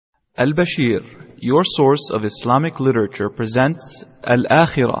Al-Bashir, your source of Islamic literature, presents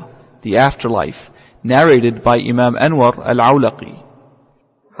Al-Akhirah, the afterlife, narrated by Imam Anwar Al-Awlaqi.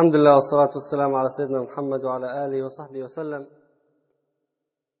 Alhamdulillah, wassalatu wassalamu ala Sayyidina Muhammad wa ala alihi wa sahbihi wa sallam.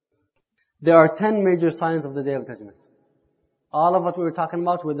 There are 10 major signs of the Day of Judgment. All of what we were talking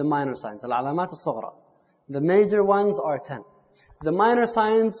about were the minor signs, al-alamat al-sughra. The major ones are 10. The minor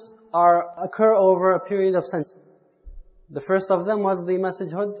signs occur over a period of centuries. The first of them was the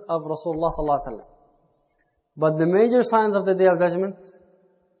messagehood of Rasulullah sallallahu alaihi wasallam. But the major signs of the Day of Judgment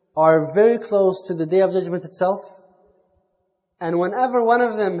are very close to the Day of Judgment itself. And whenever one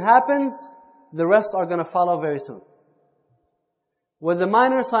of them happens, the rest are going to follow very soon. With the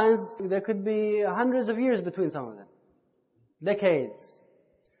minor signs, there could be hundreds of years between some of them. Decades.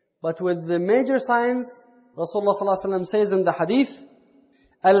 But with the major signs, Rasulullah sallallahu alaihi wasallam says in the hadith,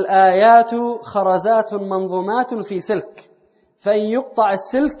 الآيات خرزات منظومات في سلك فإن يقطع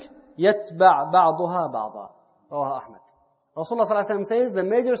السلك يتبع بعضها بعضا. رواه Ahmad. Rasulullah sallallahu alaihi wasallam says the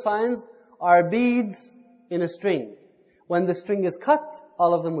major signs are beads in a string. When the string is cut,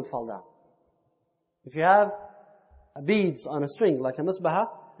 all of them would fall down. If you have beads on a string like a misbah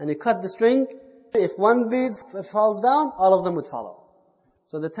and you cut the string, if one bead falls down, all of them would follow.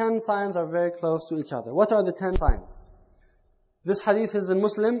 So the 10 signs are very close to each other. What are the 10 signs? This hadith is in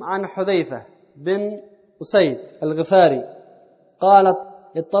Muslim عن حذيفة بن أسيد الغفاري قالت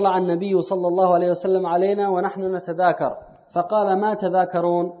اطلع النبي صلى الله عليه وسلم علينا ونحن نتذاكر فقال ما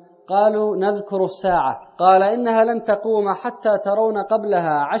تذاكرون قالوا نذكر الساعة قال إنها لن تقوم حتى ترون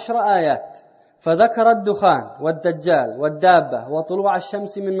قبلها 10 آيات فذكر الدخان والدجال والدابة وطلوع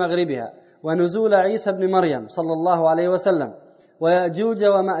الشمس من مغربها ونزول عيسى بن مريم صلى الله عليه وسلم ويأجوج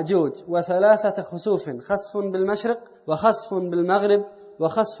ومأجوج وثلاثة خسوف خسف بالمشرق وخسف بالمغرب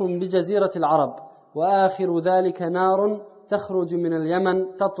وخسف بجزيرة العرب وآخر ذلك نار تخرج من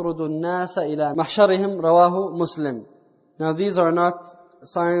اليمن تطرد الناس إلى محشرهم رواه مسلم. Now these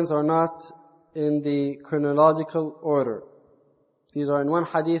signs are not in the chronological order. These are in one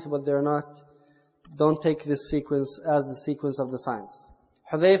hadith, but they're not. Don't take this sequence as the sequence of the signs.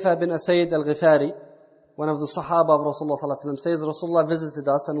 Hudhayfa bin Asayd al-Ghifari, one of the Sahaba of Rasulullah sallallahu alaihi wasallam, says Rasulullah visited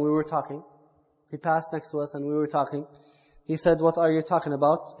us and we were talking. He passed next to us and we were talking. He said, what are you talking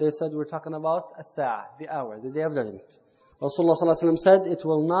about? They said, we're talking about as-sa'ah, the hour, the Day of Judgment. Rasulullah sallallahu alaihi wasallam said, it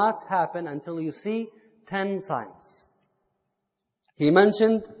will not happen until you see 10 signs. He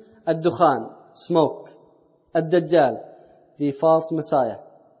mentioned Ad-Dukhan, smoke, Ad-Dajjal, the false Messiah,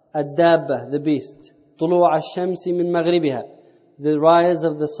 Ad-Dabba, the beast, طلوع الشمس من مغربها, the rise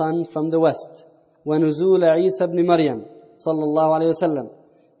of the sun from the west, ونزول عيسى بن مريم صلى الله عليه وسلم,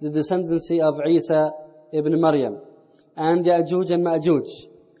 the descendancy of Isa ibn Maryam, and يأجوج and مأجوج,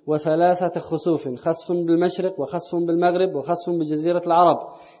 وثلاثة خسوف خسف بالمشرق وخسف بالمغرب وخسف بجزيرة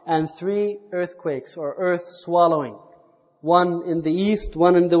العرب, and 3 earthquakes or earth swallowing, one in the east,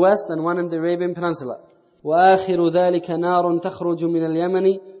 one in the west, and one in the Arabian Peninsula. وآخر ذلك نار تخرج من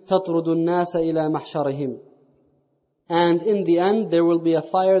اليمن تطرد الناس إلى محشرهم. And in the end, there will be a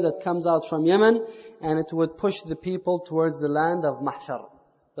fire that comes out from Yemen, and it would push the people towards the land of Mahshar.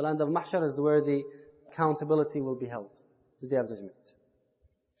 The land of Mahshar is where the accountability will be held, the Day of Judgment.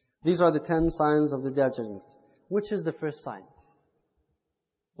 These are the 10 signs of the Day of Judgment. Which is the first sign?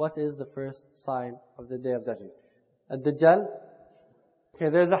 What is the first sign of the Day of Judgment? Ad-Dajjal? Okay,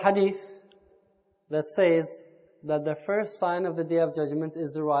 there's a hadith that says that the first sign of the Day of Judgment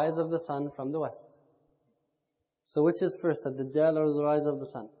is the rise of the sun from the west. So which is first, Ad-Dajjal or the rise of the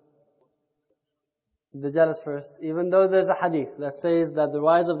sun? Ad-Dajjal is first, even though there's a hadith that says that the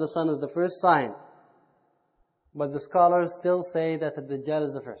rise of the sun is the first sign. But the scholars still say that Ad-Dajjal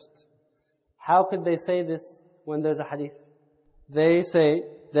is the first. How could they say this when there's a hadith? They say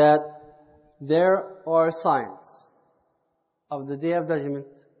that there are signs of the Day of Judgment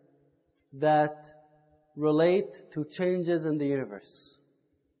that relate to changes in the universe.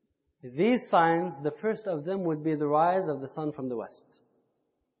 These signs, the first of them would be the rise of the sun from the west.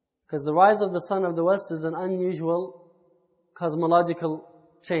 Because the rise of the sun of the west is an unusual cosmological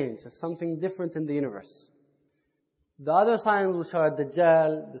change. It's something different in the universe. The other signs, which are the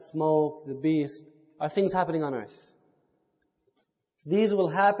Dajjal, the smoke, the beast, are things happening on earth. These will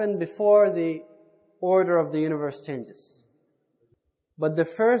happen before the order of the universe changes. But the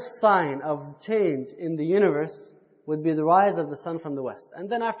first sign of change in the universe would be the rise of the sun from the west. And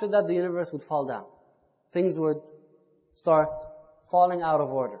then after that, the universe would fall down. Things would start falling out of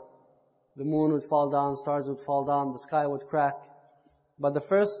order. The moon would fall down, stars would fall down, the sky would crack. But the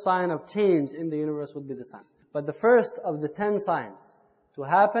first sign of change in the universe would be the sun. But the first of the 10 signs to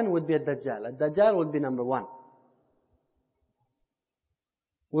happen would be Ad-Dajjal. Ad-Dajjal would be number 1.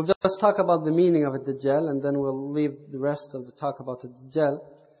 We'll just talk about the meaning of Ad-Dajjal, and then we'll leave the rest of the talk about Ad-Dajjal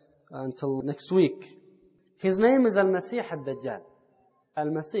until next week. His name is Al-Masih Ad-Dajjal.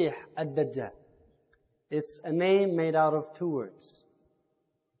 Al-Masih Ad-Dajjal. It's a name made out of two words.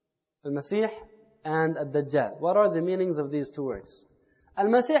 Al-Masih and Ad-Dajjal. What are the meanings of these two words?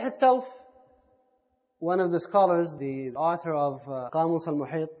 Al-Masih itself, one of the scholars, the author of Qamus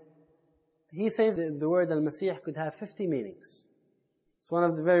al-Muhit, he says that the word Al-Masih could have 50 meanings. It's one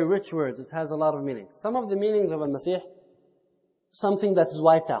of the very rich words. It has a lot of meanings. Some of the meanings of Al-Masih, something that is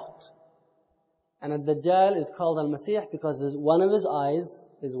wiped out. And Ad-Dajjal is called Al-Masih because one of his eyes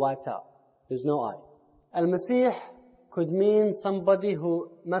is wiped out. There's no eye. Al-Masih could mean somebody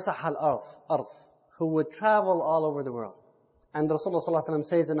who masah al-arth, who would travel all over the world. And Rasulullah ﷺ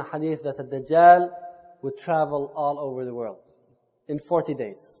says in a hadith that Ad-Dajjal would travel all over the world in 40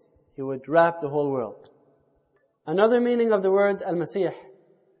 days. He would wrap the whole world. Another meaning of the word Al-Masih,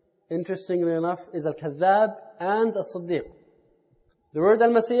 interestingly enough, is Al-Kadhab and Al-Siddiq. The word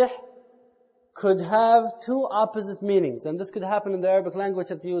Al-Masih could have two opposite meanings. And this could happen in the Arabic language,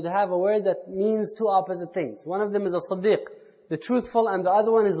 that you would have a word that means two opposite things. One of them is Al-Siddiq, the truthful, and the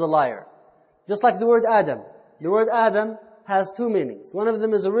other one is the liar. Just like the word Adam. The word Adam has two meanings. One of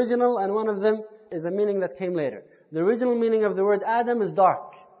them is original and one of them is a meaning that came later. The original meaning of the word Adam is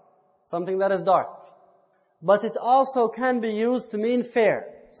dark. Something that is dark. But it also can be used to mean fair.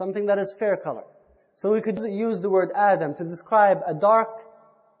 Something that is fair color. So we could use the word Adam to describe a dark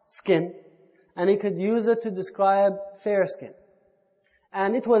skin, and he could use it to describe fair skin.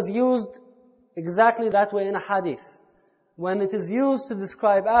 And it was used exactly that way in a hadith. When it is used to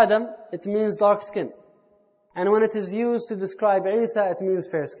describe Adam, it means dark skin. And when it is used to describe Isa, it means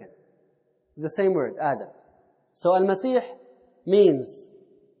fair skin. The same word, Adam. So Al-Masih means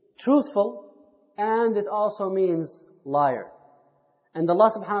truthful, and it also means liar. And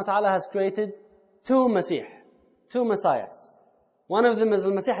Allah subhanahu wa ta'ala has created two Masih, two Messiahs. One of them is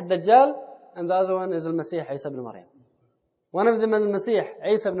Al-Masih Ad-Dajjal, and the other one is Al-Masih Isa ibn Maryam. One of them is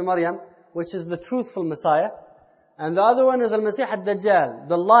Al-Masih Isa ibn Maryam, which is the truthful Messiah. And the other one is Al-Masih Ad-Dajjal,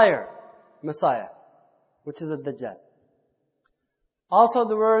 the liar Messiah, which is Ad-Dajjal. Also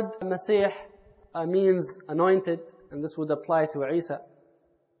the word Masih means anointed, and this would apply to Isa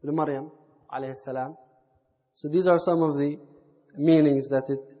ibn Maryam alayhi salam. So these are some of the meanings that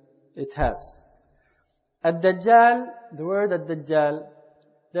it has. Ad-Dajjal, the word Ad-Dajjal,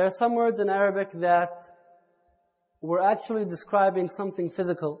 there are some words in Arabic that were actually describing something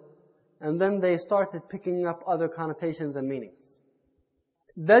physical, and then they started picking up other connotations and meanings.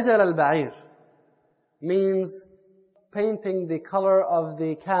 Dajjal al-Ba'ir means painting the color of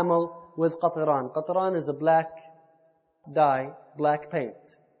the camel with qatiran. Qatiran is a black dye, black paint.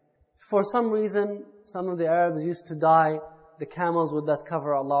 For some reason, some of the Arabs used to dye the camels with that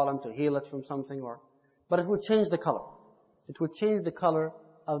cover, Allah to heal it from something, but it would change the color. It would change the color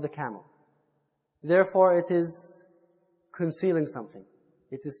of the camel. Therefore, it is concealing something.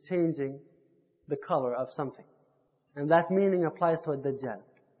 It is changing the color of something. And that meaning applies to Ad-Dajjal.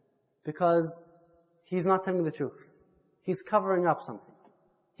 Because he's not telling the truth. He's covering up something.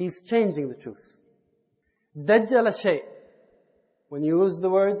 He's changing the truth. Dajjal al-Shay'. When you use the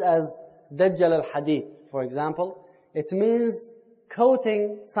word as Dajjal al-Hadid, for example, it means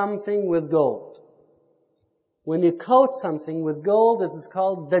coating something with gold. When you coat something with gold, it is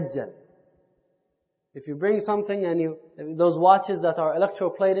called Dajjal. If you bring something and those watches that are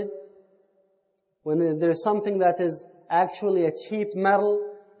electroplated, when there's something that is actually a cheap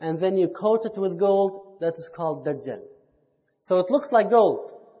metal, and then you coat it with gold, that is called Dajjal. So it looks like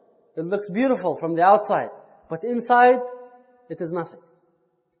gold. It looks beautiful from the outside, but inside, it is nothing.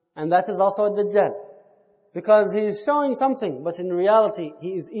 And that is also a Dajjal. Because he is showing something, but in reality,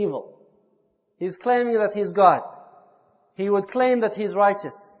 he is evil. He is claiming that he is God. He would claim that he is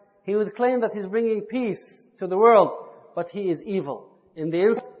righteous. He would claim that he's bringing peace to the world, but he is evil. In the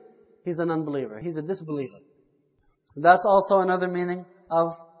instant, he's an unbeliever. He's a disbeliever. That's also another meaning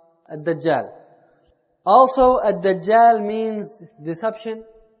of Ad-Dajjal. Also, Ad-Dajjal means deception.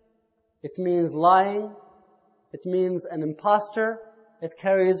 It means lying. It means an impostor. It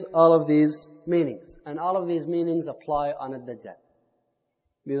carries all of these meanings. And all of these meanings apply on Ad-Dajjal.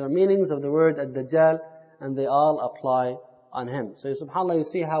 These are meanings of the word Ad-Dajjal, and they all apply on him. So subhanAllah, you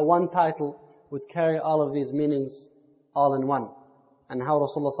see how one title would carry all of these meanings all in one. And how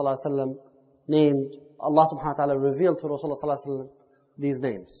Rasulullah sallallahu alaihi wasallam named, Allah subhanahu wa ta'ala revealed to Rasulullah sallallahu alaihi wasallam these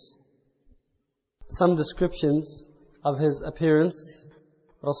names. Some descriptions of his appearance.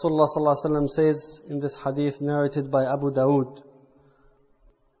 Rasulullah sallallahu alaihi wasallam says in this hadith narrated by Abu Dawood,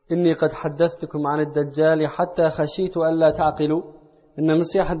 إني قد حدثتكم عن الدجال حتى خشيت ألا تعقلوا إن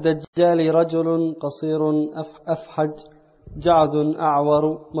مسيح الدجال رجل قصير أفحج جعد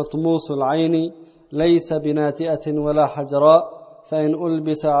أعور مطموس العين ليس بناتئة ولا حجراء فإن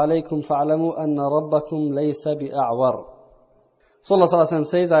ألبس عليكم فاعلموا أن ربكم ليس بأعور. Sallallahu Alaihi Wasallam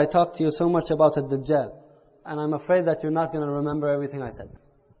says, I talked to you so much about Ad-Dajjal, and I'm afraid that you're not going to remember everything I said.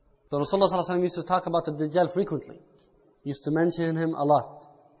 So Rasulullah Sallallahu Alaihi Wasallam used to talk about Ad-Dajjal frequently. He used to mention him a lot.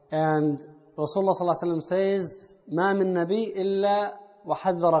 And Rasulullah Sallallahu Alaihi Wasallam says, ما من نبي إلا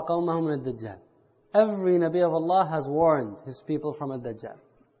وحذر قومه من الدجال. Every Nabi of Allah has warned his people from Ad-Dajjal.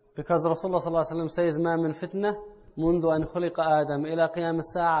 Because Rasulullah Sallallahu Alaihi Wasallam says, ما من فتنة منذ أن خلق آدم إلى قيام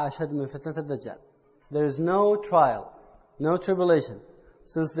الساعة أشد من فتنة الدجال. There is no trial, no tribulation,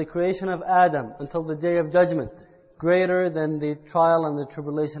 since the creation of Adam until the day of judgment, greater than the trial and the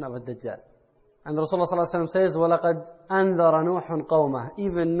tribulation of Ad-Dajjal. And Rasulullah ﷺ says, وَلَقَدْ أَنذَرَ نُوحٌ قَوْمَهُ.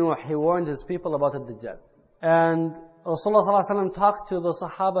 Even Nuh, he warned his people about Ad-Dajjal. And Rasulullah ﷺ talked to the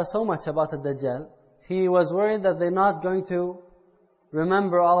Sahaba so much about Ad-Dajjal, he was worried that they're not going to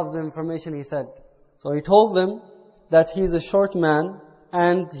remember all of the information he said. So he told them that he's a short man,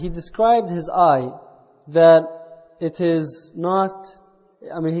 and he described his eye, that it is not,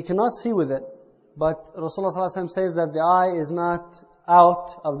 he cannot see with it, but Rasulullah ﷺ says that the eye is not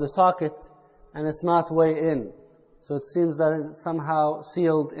out of the socket, and it's not way in. So it seems that it's somehow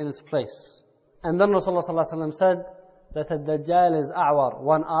sealed in its place. And then Rasulullah ﷺ said that Ad-Dajjal is a'war,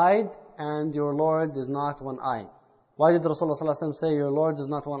 one-eyed, and your Lord is not one-eyed. Why did Rasulullah ﷺ say your Lord is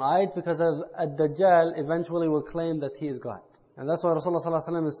not one-eyed? Because Ad-Dajjal eventually will claim that he is God. And that's why Rasulullah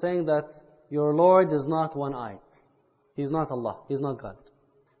ﷺ is saying that your Lord is not one-eyed. He is not Allah. He is not God.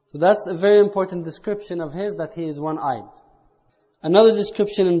 So that's a very important description of his, that he is one-eyed. Another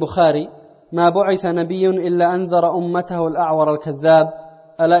description in Bukhari, ما بعث نبي إلا أنذر أمته الأعور الكذاب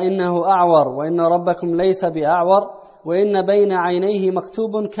ألا إنه أعور وإن ربكم ليس بأعور وإن بين عينيه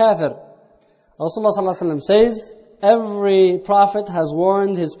مكتوب كافر. Rasulullah ﷺ says, every prophet has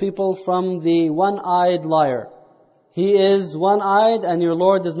warned his people from the one-eyed liar. He is one-eyed and your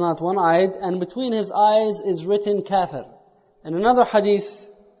Lord is not one-eyed, and between his eyes is written kafir. And another hadith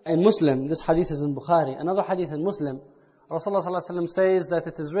in Muslim, this hadith is in Bukhari, another hadith in Muslim, Rasulullah ﷺ says that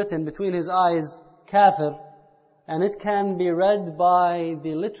it is written between his eyes kafir, and it can be read by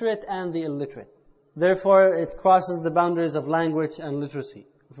the literate and the illiterate. Therefore, it crosses the boundaries of language and literacy.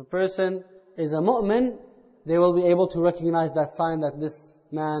 If a person is a mu'min, they will be able to recognize that sign that this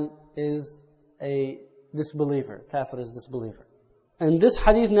man is a disbeliever. Kafir is disbeliever. And this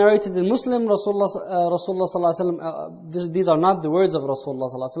hadith narrated in Muslim, Rasulullah Sallallahu Alaihi Wasallam, these are not the words of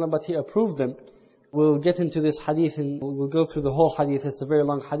Rasulullah Sallallahu Alaihi Wasallam, but he approved them. We'll get into this hadith and we'll go through the whole hadith. It's a very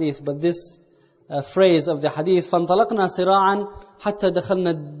long hadith, but this phrase of the hadith, فَانْطَلَقْنَا سِرَاعًا حَتَّى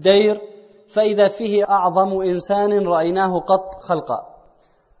دَخَلْنَا الدَّيْرِ فَإِذَا فِيهِ أَعْظَمُ إِنسَانٍ رَأَيْنَاهُ قَطْ خَلْقًا.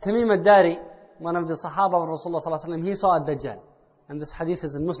 Tamim al-Dari, one of the Sahaba of Rasulullah Sallallahu Alaihi Wasallam, he saw Ad-Dajjal. And this hadith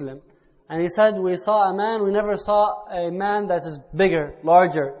is in Muslim. And he said, we saw a man, we never saw a man that is bigger,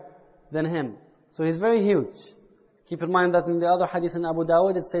 larger than him. So he's very huge. Keep in mind that in the other hadith in Abu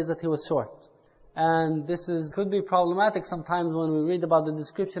Dawud, it says that he was short. And this could be problematic sometimes when we read about the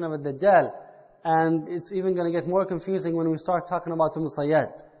description of Ad-Dajjal. And it's even going to get more confusing when we start talking about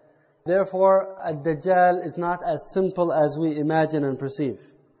Sayyad. Therefore, Ad-Dajjal is not as simple as we imagine and perceive.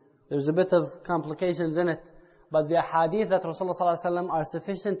 There's a bit of complications in it. But the hadith that Rasulullah ﷺ are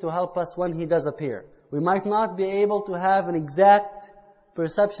sufficient to help us when he does appear. We might not be able to have an exact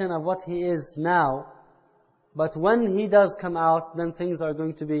perception of what he is now, but when he does come out, then things are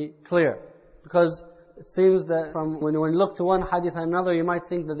going to be clear. Because it seems that from when you look to one hadith and another, you might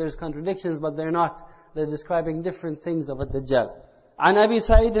think that there's contradictions, but they're not. They're describing different things of Ad-Dajjal. عن أبي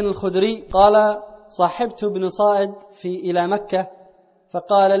سعيد الخدري قال صاحبت بن صائد إلى مكة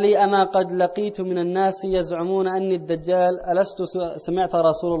فقال لي أما قد لقيت من الناس يزعمون أني الدجال ألست سمعت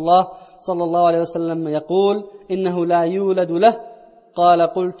رسول الله صلى الله عليه وسلم يقول إنه لا يولد له قال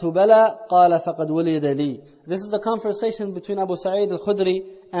قلت بلى قال فقد ولد لي. This is a conversation between Abu Sa'id al-Khudri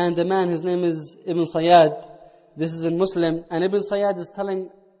and a man, his name is Ibn Sayyad. This is in Muslim, and Ibn Sayyad is telling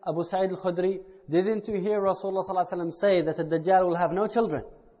Abu Sa'id al-Khudri, didn't you hear Rasulullah sallallahu alaihi wasallam say that the Dajjal will have no children?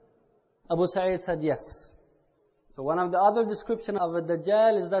 Abu Sa'id said yes. So one of the other description of a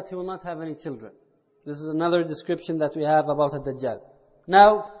Dajjal is that he will not have any children. This is another description that we have about a Dajjal.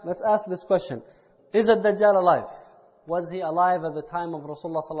 Now, let's ask this question. Is a Dajjal alive? Was he alive at the time of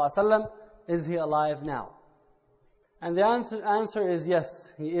Rasulullah sallallahu alaihi wasallam? Is he alive now? And the answer is yes,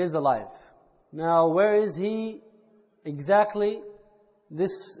 he is alive. Now, where is he exactly?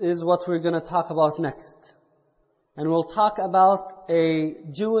 This is what we're going to talk about next. And we'll talk about a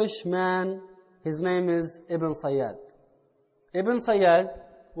Jewish man. His name is Ibn Sayyad. Ibn Sayyad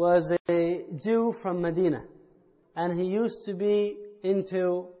was a Jew from Medina, and he used to be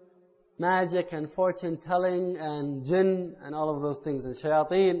into magic and fortune telling and jinn and all of those things, and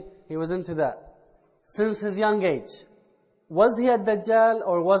shayateen. He was into that since his young age. Was he a Dajjal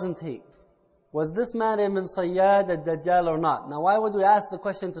or wasn't he? Was this man Ibn Sayyad a Dajjal or not? Now why would we ask the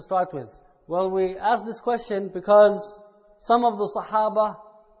question to start with? Well, we ask this question because some of the Sahaba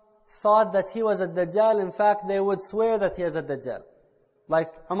thought that he was a Dajjal. In fact, they would swear that he is a Dajjal.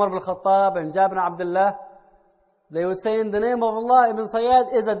 Like Umar ibn Khattab and Jabir ibn Abdullah, they would say, in the name of Allah, Ibn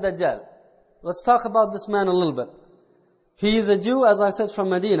Sayyad is a Dajjal. Let's talk about this man a little bit. He is a Jew, as I said, from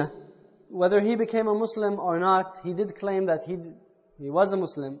Medina. Whether he became a Muslim or not, he did claim that he was a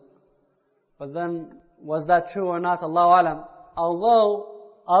Muslim. But then, was that true or not? Allahu Alam.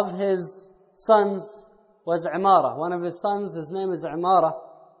 Although, of his sons was Imara. One of his sons, his name is Imara.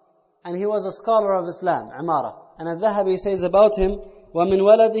 And he was a scholar of Islam, Imara. And Ad-Dajjal says about him, وَمِنْ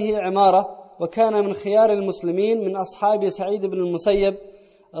وَلَدِهِ عِمَارَةٌ وَكَانَ مِنْ خِيَارِ الْمُسْلِمِينَ مِنْ أَصْحَابِ سَعِيدِ بْنِ الْمُسَيَّبِ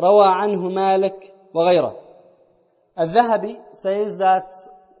روى عنه مالك وغيره. Ad-Dajjal says that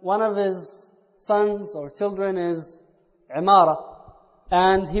one of his sons or children is Imara,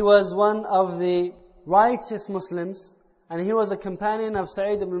 and he was one of the righteous Muslims, and he was a companion of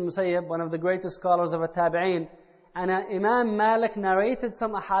Sa'id ibn Musayyib, one of the greatest scholars of At-Tabi'een, and Imam Malik narrated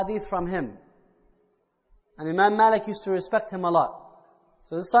some ahadith from him. And Imam Malik used to respect him a lot.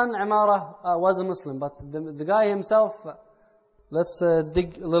 So his son Imara was a Muslim, but the guy himself, let's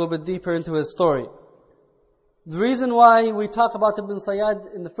dig a little bit deeper into his story. The reason why we talk about Ibn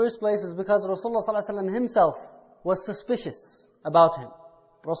Sayyad in the first place is because Rasulullah ﷺ himself was suspicious about him.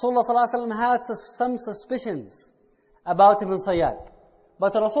 Rasulullah ﷺ had some suspicions about Ibn Sayyad.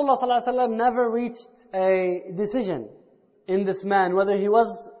 But Rasulullah ﷺ never reached a decision in this man, whether he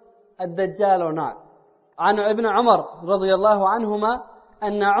was a Dajjal or not. عن ابن عمر رضي الله عنهما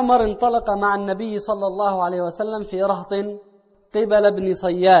أن عمر انطلق مع النبي صلى الله عليه وسلم في رهط قبل ابن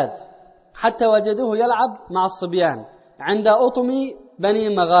صياد حتى وجدوه يلعب مع الصبيان عند أطم بني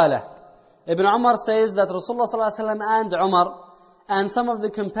مغالة. Ibn Umar says that Rasulullah ﷺ and Umar and some of the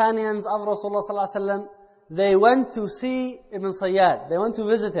companions of Rasulullah ﷺ, they went to see Ibn Sayyad. They went to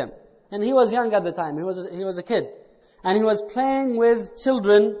visit him. And he was young at the time. He was a kid. And he was playing with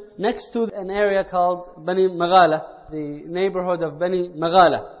children next to an area called Bani Maghala, the neighborhood of Bani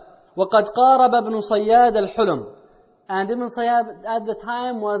Maghala. وَقَدْ قَارَبَ ابْنُ صَيَّادَ الْحُلُمِ. And Ibn Sayyad at the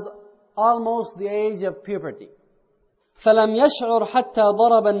time was almost the age of puberty. فَلَمْ يَشْعُرْ حَتَّى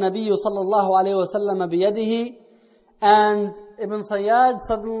ضَرَبَ النَّبِيُّ صَلَّى اللَّهُ عَلَيْهِ وَسَلَّمَ بِيَدِهِ. And Ibn Sayyad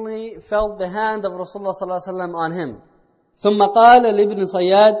suddenly felt the hand of Rasulullah ﷺ on him. ثُمَّ قَالَ لِابْنِ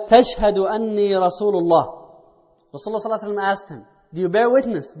صَيَّادَ تَشْهَدُ أَنِّي رَسُولُ اللَّهِ. Rasulullah ﷺ asked him, do you bear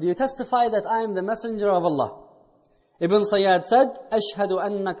witness? Do you testify that I am the messenger of Allah? Ibn Sayyad said, أَشْهَدُ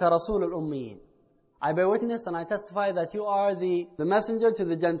أَنَّكَ رَسُولُ الْأُمِّيِّينَ. I bear witness and I testify that you are the messenger to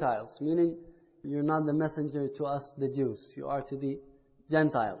the Gentiles. Meaning, you're not the messenger to us, the Jews. You are to the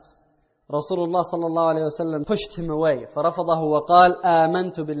Gentiles. Rasulullah sallallahu alayhi wa sallam pushed him away. فَرَفَضَهُ وَقَالَ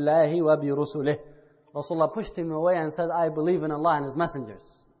آمَنْتُ بِاللَّهِ وَبِرُسُلِهِ. Rasulullah pushed him away and said, I believe in Allah and His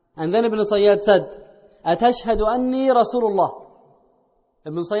messengers. And then Ibn Sayyad said, أَتَشْهَدُ أَنِّي رَسُولُ اللَّهِ.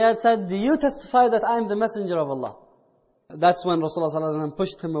 Ibn Sayyad said, do you testify that I am the messenger of Allah? That's when Rasulullah sallallahu alayhi wa sallam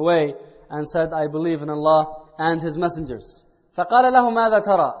pushed him away and said, I believe in Allah and His messengers. فَقَالَ لَهُ مَاذَا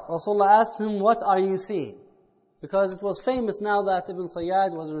تَرَى. Rasulullah asked him, what are you seeing? Because it was famous now that Ibn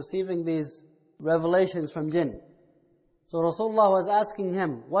Sayyad was receiving these revelations from jinn. So Rasulullah was asking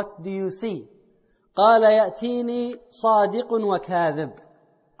him, what do you see? قَالَ يَأْتِينِي صَادِقٌ وَكَاذِبٌ.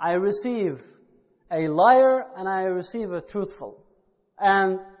 I receive a liar and I receive a truthful.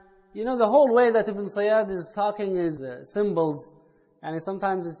 And you know, the whole way that Ibn Sayyad is talking is symbols, and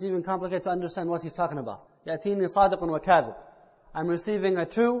sometimes it's even complicated to understand what he's talking about. يَأْتِينِي صَادِقٌ وَكَاذِبٌ. I'm receiving a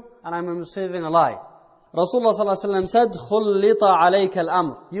true and I'm receiving a lie. Rasulullah ﷺ said, خُلِّطَ عَلَيْكَ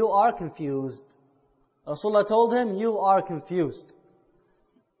الْأَمْرِ. You are confused. Rasulullah told him, you are confused.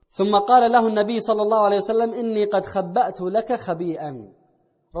 ثم قال له النبي صلى الله عليه وسلم إني قد خبأت لك خبيئا.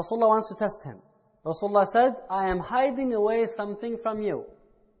 Rasulullah wants to test him. Rasulullah said, I am hiding away something from you.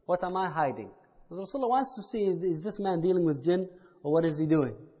 What am I hiding? Because Rasulullah wants to see, is this man dealing with jinn or what is he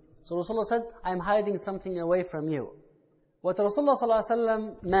doing? So Rasulullah said, I am hiding something away from you. What Rasulullah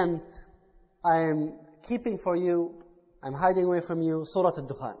ﷺ meant, I am keeping for you, I'm hiding away from you, Surah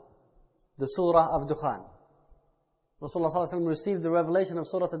Ad-Dukhan. The Surah of Dukhan. Rasulullah ﷺ received the revelation of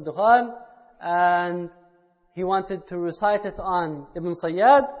Surah Ad-Dukhan and he wanted to recite it on Ibn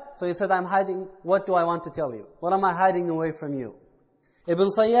Sayyad. So he said, I'm hiding, what do I want to tell you? What am I hiding away from you? Ibn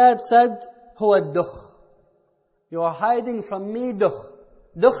Sayyad said, هو الدخ. You are hiding from me, dukh.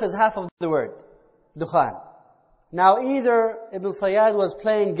 Dukh is half of the word. Dukhan. Now either Ibn Sayyad was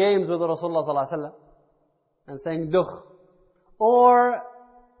playing games with Rasulullah sallallahu alaihi wasallam and saying dukh, or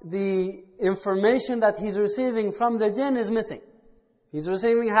the information that he's receiving from the jinn is missing. He's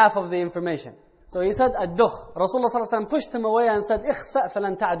receiving half of the information. So he said, ad-dukh. Rasulullah sallallahu alaihi wasallam pushed him away and said, ikhsa'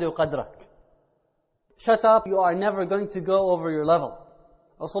 falan ta'du qadrak. Shut up, you are never going to go over your level.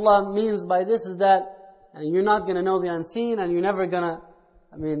 Rasulullah means by this is that you're not going to know the unseen, and you're never going to,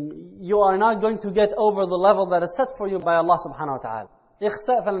 you are not going to get over the level that is set for you by Allah subhanahu wa ta'ala.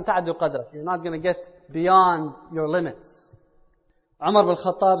 اخسأ فلن تعدوا قدرك. You're not going to get beyond your limits. Umar bin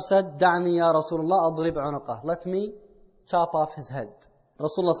Khattab said, دعني يا رسول الله أضرب عنقه. Let me chop off his head.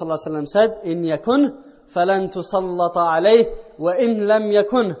 Rasulullah sallallahu alaihi wasallam said, إن يكن فلن تسلط عليه وإن لم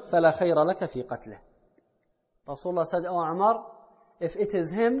يكن فلا خير لك في قتله. Rasulullah said, oh Umar, if it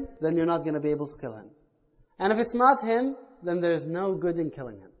is him, then you're not going to be able to kill him. And if it's not him, then there's no good in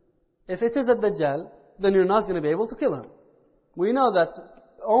killing him. If it is Ad-Dajjal, then you're not going to be able to kill him. We know that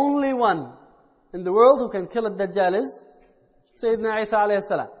only one in the world who can kill Ad-Dajjal is Sayyidina Isa alayhi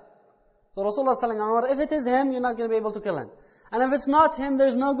salam. So Rasulullah is telling Umar, if it is him, you're not going to be able to kill him. And if it's not him,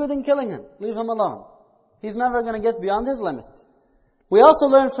 there's no good in killing him. Leave him alone. He's never going to get beyond his limit. We also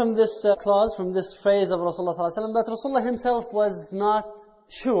learn from this clause, from this phrase of Rasulullah sallallahu alaihi wasallam, that Rasulullah himself was not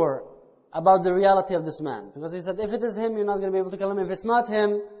sure about the reality of this man. Because he said, if it is him, you're not going to be able to kill him. If it's not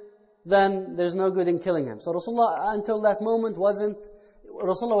him, then there's no good in killing him. So Rasulullah, until that moment,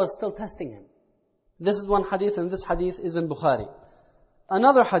 Rasulullah was still testing him. This is one hadith, and this hadith is in Bukhari.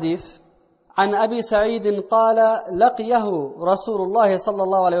 Another hadith, عن أبي سعيد قال لقيه رسول الله صلى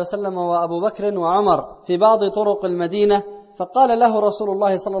الله عليه وسلم وأبو بكر وعمر في بعض طرق المدينة فقال له رسول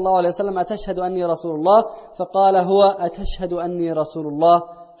الله صلى الله عليه وسلم أتشهد أني رسول الله فقال هو أتشهد أني رسول الله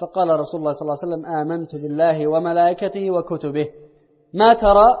فقال رسول الله صلى الله عليه وسلم آمنت بالله وملائكته وكتبه ما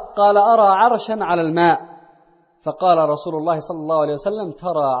ترى قال أرى عرشا على الماء فقال رسول الله صلى الله عليه وسلم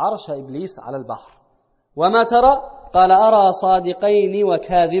ترى عرش إبليس على البحر وما ترى قال أرى صادقين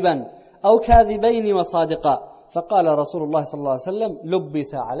وكاذبا أو كاذبين وصادقا فقال رسول الله صلى الله عليه وسلم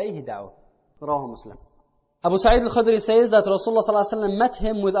لبس عليه دعوه رواه مسلم. Abu Sa'id al-Khudri says that Rasulullah sallallahu alaihi wasallam met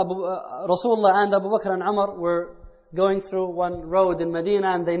him with Rasulullah and Abu Bakr and Umar were going through one road in Medina,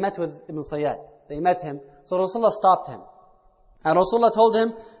 and they met with Ibn Sayyad. They met him. So Rasulullah stopped him. And Rasulullah told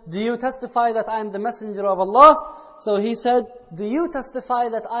him, do you testify that I am the messenger of Allah? So he said, do you testify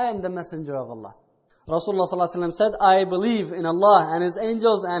that I am the messenger of Allah? Rasulullah sallallahu alaihi wasallam said, I believe in Allah and His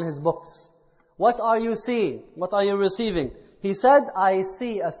angels and His books. What are you seeing? What are you receiving? He said, I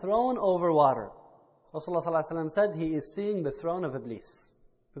see a throne over water. Rasulullah sallallahu alaihi wasallam said, he is seeing the throne of Iblis.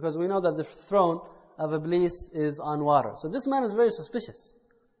 Because we know that the throne of Iblis is on water. So this man is very suspicious.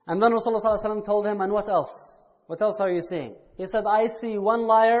 And then Rasulullah sallallahu alaihi wasallam told him, and what else? What else are you seeing? He said, I see one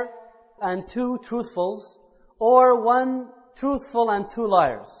liar and two truthfuls, or one truthful and two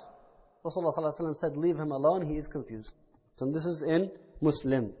liars. Rasulullah sallallahu alaihi wasallam said, leave him alone, he is confused. So this is in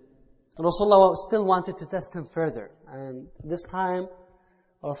Muslim. Rasulullah still wanted to test him further. And this time,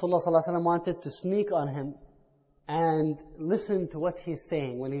 Rasulullah sallallahu alaihi wasallam wanted to sneak on him and listen to what he's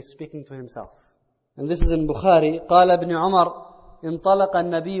saying when he's speaking to himself. And this is in Bukhari. قال ابن عمر انطلق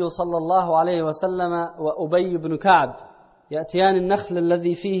النبي صلى الله عليه وسلم وأبي بن كعب يأتيان النخل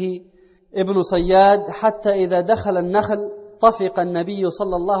الذي فيه ابن صياد حتى إذا دخل النخل طفق النبي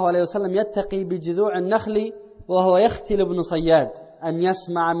صلى الله عليه وسلم يتقي بجذوع النخل وهو يختل ابن صياد أن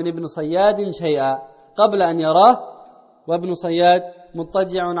يسمع من ابن صياد شيئا قبل أن يراه وابن صياد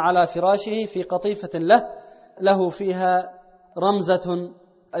مضطجع على فراشه في قطيفة له فيها رمزة.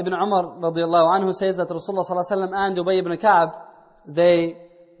 Ibn Umar radiallahu anhu says that Rasulullah sallallahu alaihi wasallam and Ubay ibn Ka'ab, they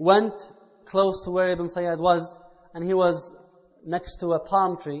went close to where Ibn Sayyad was, and he was next to a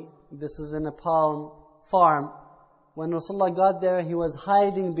palm tree. This is in a palm farm. When Rasulullah got there, he was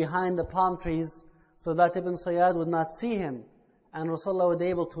hiding behind the palm trees so that Ibn Sayyad would not see him, and Rasulullah would be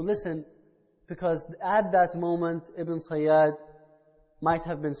able to listen, because at that moment Ibn Sayyad might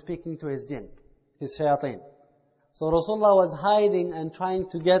have been speaking to his jinn, his shayateen. So Rasulullah was hiding and trying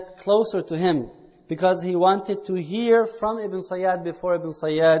to get closer to him because he wanted to hear from Ibn Sayyad before Ibn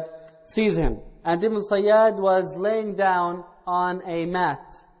Sayyad sees him. And Ibn Sayyad was laying down on a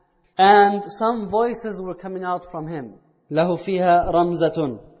mat, and some voices were coming out from him. له فيها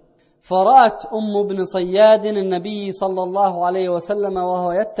رمزة. فرأت بن صياد النبي صلى الله عليه وسلم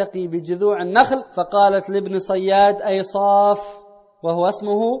وهو يتقي بجذوع النخل فقالت لابن صياد أي صاف وهو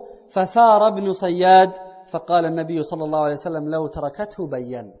اسمه فثار ابن صياد فقال النبي صلى الله عليه وسلم لو تركته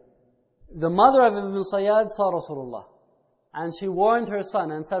بين. The mother of Ibn Sayyad saw Rasulullah. And she warned her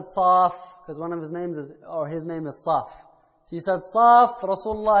son and said, Saf, because one of his names is, or his name is Saf. She said, Saf,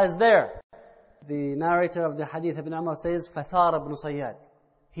 Rasulullah is there. The narrator of the hadith, Ibn Umar, says, Fathar ibn Sayyad.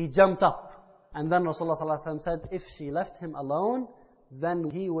 He jumped up. And then Rasulullah said, if she left him alone, then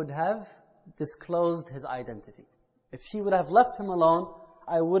he would have disclosed his identity. If she would have left him alone,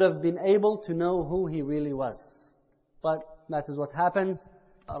 I would have been able to know who he really was. But that is what happened.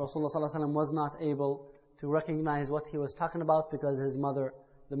 Rasulullah was not able to recognize what he was talking about because his mother,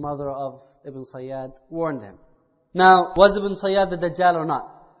 the mother of Ibn Sayyad, warned him. Now, was Ibn Sayyad the Dajjal or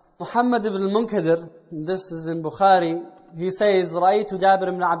not? Muhammad ibn al-Munkadir, this is in Bukhari, he says, رأيت جابر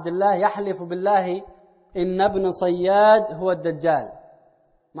بن عبد الله يحلف بالله إن ابن صياد هو الدجال.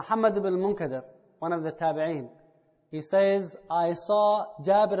 Muhammad ibn al-Munkadir, one of the tabi'een, he says, I saw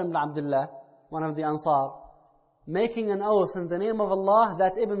Jabir ibn Abdullah, one of the Ansar, making an oath in the name of Allah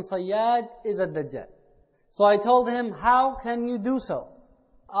that Ibn Sayyad is a Dajjal. So I told him, how can you do so?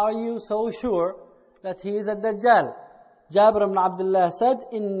 Are you so sure that he is a Dajjal? Jabir ibn Abdullah said,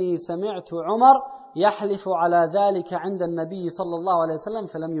 إني سمعت عمر يحلف على ذلك عند النبي صلى الله عليه وسلم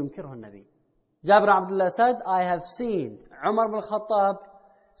فلم ينكره النبي. Jabir ibn Abdullah said, I have seen Umar ibn Khattab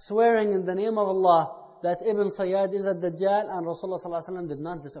swearing in the name of Allah that Ibn Sayyad is a Dajjal, and Rasulullah did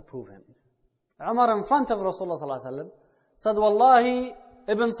not disapprove him. Umar in front of Rasulullah said, Wallahi,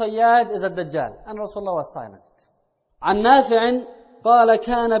 Ibn Sayyad is a Dajjal. And Rasulullah was silent. عن نافع قال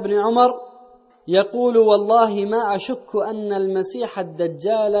كان ابن عمر يقول والله ما أشك أن المسيح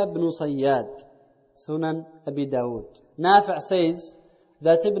الدجال ابن صياد. Sunan Abi Dawud. Nafi' says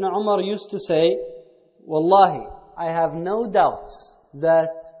that Ibn Umar used to say, Wallahi, I have no doubts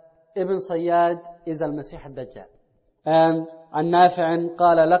that Ibn Sayyad is al-Masih al-Dajjal. And عن نافع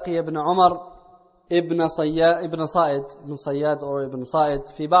قال لقي ابن عمر ابن صياد or ابن صائد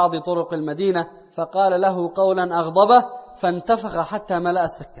في بعض طرق المدينة فقال له قولا أغضبه فانتفخ حتى ملأ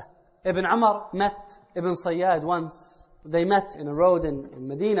السكة. Ibn Umar met Ibn Sayyad once. They met in a road in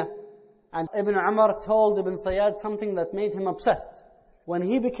Medina. And Ibn Umar told Ibn Sayyad something that made him upset. When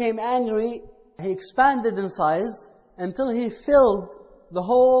he became angry, he expanded in size until he filled the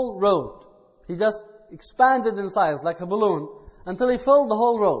whole road. He just expanded in size like a balloon until he filled the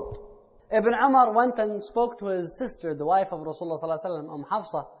whole road. Ibn Umar went and spoke to his sister, the wife of Rasulullah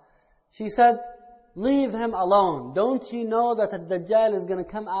Hafsa. She said, leave him alone. Don't you know that a Dajjal is going to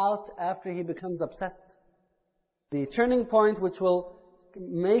come out after he becomes upset? The turning point which will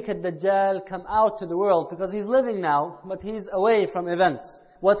make a Dajjal come out to the world, because he's living now, but he's away from events.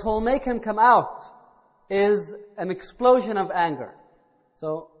 What will make him come out is an explosion of anger.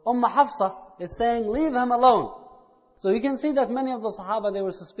 So Hafsa is saying, leave him alone. So you can see that many of the Sahaba, they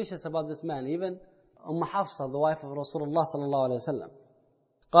were suspicious about this man. Even Hafsa, the wife of Rasulullah sallallahu alayhi wa sallam.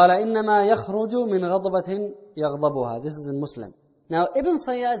 قال إنما يخرج من غضبة يغضبها. This is in Muslim. Now Ibn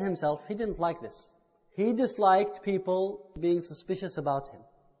Sayyad himself, he didn't like this. He disliked people being suspicious about him.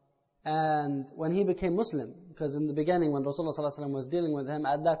 And when he became Muslim, because in the beginning when Rasulullah sallallahu alayhi wa sallam was dealing with him,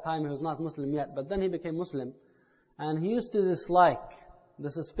 at that time he was not Muslim yet, but then he became Muslim. And he used to dislike the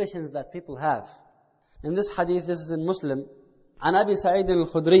suspicions that people have. In this hadith, this is in Muslim, عن أبي سعيد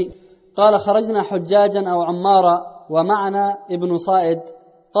الخدري قال خرجنا حجاجا أو عمارا ومعنا ابن صائد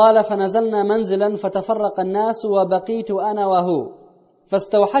قال فنزلنا منزلا فتفرق الناس وبقيت أنا وهو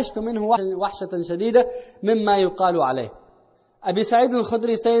فاستوحشت منه وحشة شديدة مما يقال عليه. Abi Sa'id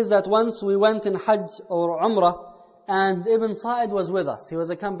al-Khudri says that once we went in Hajj or Umrah and Ibn Sa'id was with us. He was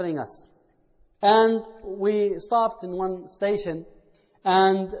accompanying us. And we stopped in one station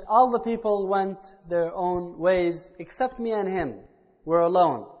and all the people went their own ways except me and him. We're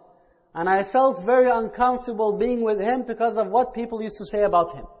alone. And I felt very uncomfortable being with him because of what people used to say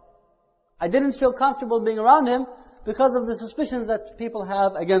about him. I didn't feel comfortable being around him because of the suspicions that people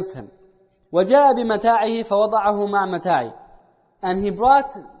have against him. وَجَاءَ بِمَتَاعِهِ فَوَضَعَهُ مَعْ مَتَاعِهِ. And he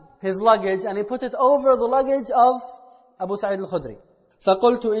brought his luggage and he put it over the luggage of Abu Sa'id al-Khudri.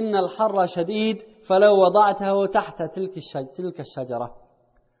 فَقُلْتُ إِنَّ الْحَرَّ شَدِيدٌ فَلَوْ وَضَعْتَهُ تَحْتَ تِلْكَ الشَّجَرَةِ.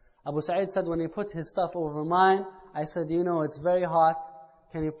 Abu Sa'id said, when he put his stuff over mine, I said, you know, it's very hot.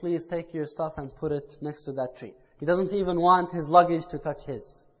 Can you please take your stuff and put it next to that tree? He doesn't even want his luggage to touch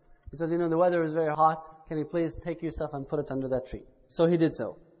his. He says, you know, the weather is very hot. Can you please take your stuff and put it under that tree? So he did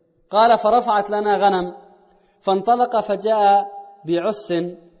so. قال فرفعت لنا غنم فانطلق فجاء بعس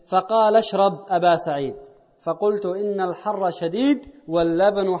فقال اشرب أبا سعيد فقلت إن الحر شديد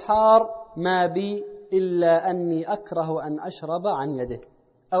واللبن حار ما بي إلا أني أكره أن أشرب عن يده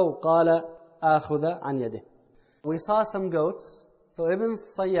أو قال آخذ عن يده. We saw some goats. So Ibn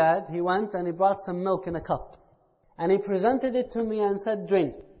Sayyad, he went and he brought some milk in a cup. And he presented it to me and said,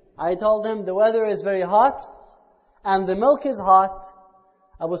 drink. I told him, the weather is very hot. and the milk is hot,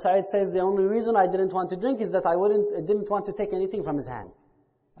 Abu Sa'id says, the only reason I didn't want to drink is that I didn't want to take anything from his hand.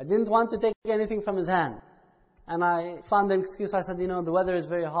 I didn't want to take anything from his hand. And I found an excuse. I said, the weather is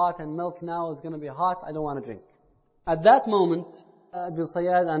very hot and milk now is going to be hot. I don't want to drink. At that moment, Ibn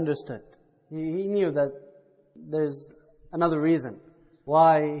Sayyad understood. He knew that there's another reason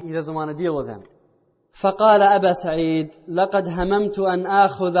why he doesn't want to deal with him. فقال أبا سعيد لقد هممت أن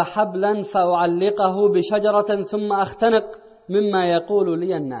آخذ حبلا فأعلقه بشجرة ثم أختنق مما يقول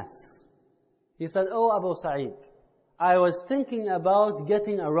لي الناس. He said, Oh Abu Sa'id, I was thinking about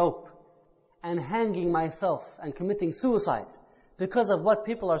getting a rope and hanging myself and committing suicide because of what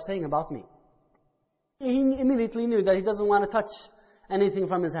people are saying about me. He immediately knew that he doesn't want to touch anything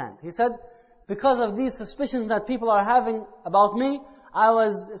from his hand. He said, because of these suspicions that people are having about me, I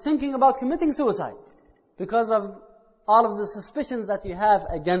was thinking about committing suicide because of all of the suspicions that you have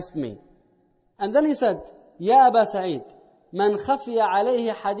against me. And then he said, Ya Aba Sa'id, من خفي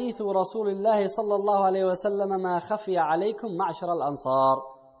عليه حديث رسول الله صلى الله عليه وسلم ما خفي عليكم معشر الأنصار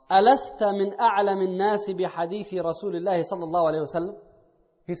ألست من أعلم الناس بحديث رسول الله صلى الله عليه وسلم.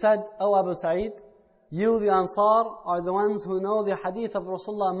 He said, Oh Abu Sa'id, you the Ansar are the ones who know the hadith of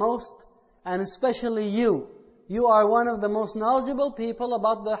Rasulullah most, and especially you. You are one of the most knowledgeable people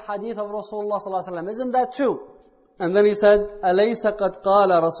about the hadith of Rasulullah صلى الله عليه وسلم. Isn't that true? And then he said, أليس قد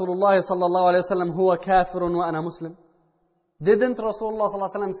قال رسول الله صلى الله عليه وسلم هو كافر وأنا مسلم. Didn't Rasulullah صلى الله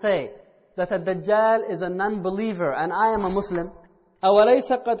عليه وسلم say that Ad-Dajjal is a non-believer and I am a Muslim?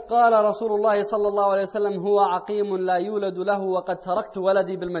 أوليس قد قال رسول الله صلى الله عليه وسلم هو عقيم لا يولد له وقد تركت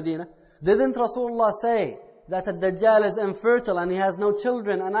ولدي بالمدينة. Didn't Rasulullah say that Ad-Dajjal is infertile and he has no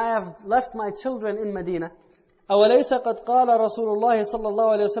children and I have left my children in Medina? أوليس قد قال رسول الله صلى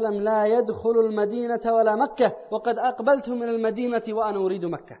الله عليه وسلم لا يدخل المدينة ولا مكة وقد أقبلت من المدينة وأنا أريد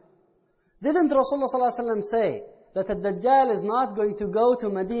مكة. Didn't Rasulullah صلى الله عليه وسلم say that Ad-Dajjal is not going to go to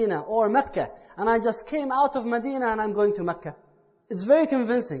Medina or Mecca and I just came out of Medina and I'm going to Mecca? It's very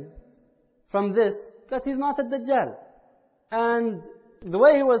convincing from this that he's not Ad-Dajjal. And the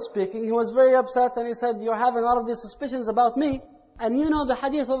way he was speaking, he was very upset and he said, you're having all of these suspicions about me and you know the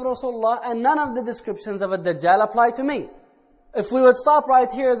hadith of Rasulullah and none of the descriptions of Ad-Dajjal apply to me. If we would stop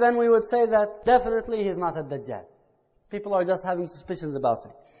right here, then we would say that definitely he's not Ad-Dajjal. People are just having suspicions about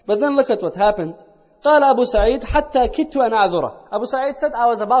him. But then look at what happened. قال أبو سعيد حتى كدت أن أعذره. Abu Sa'id said, I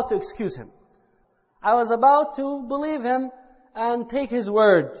was about to excuse him. I was about to believe him and take his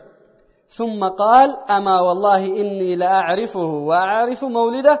word. ثم قال أما والله إني لأعرفه وأعرف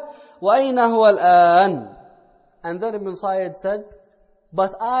مولده وأين هو الآن. And then Ibn Sayyid said,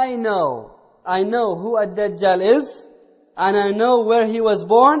 but I know who Ad-Dajjal is, and I know where he was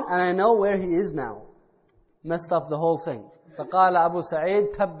born, and I know where he is now. Messed up the whole thing. فقال أبو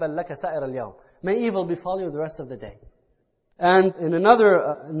سعيد تبا لك سائر اليوم. May evil befall you the rest of the day. And in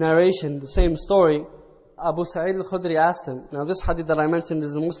another narration, the same story, Abu Sa'id al-Khudri asked him, now this hadith that I mentioned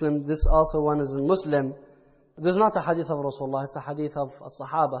is a Muslim, this also one is a Muslim. There's not a hadith of Rasulullah, it's a hadith of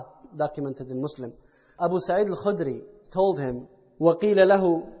Sahaba, documented in Muslim. Abu Sa'id al-Khudri told him, وَقِيلَ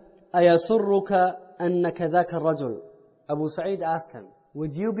لَهُ أَيَسُرُّكَ أَنَّكَ ذَاكَ الرَّجُلِ. Abu Sa'id asked him,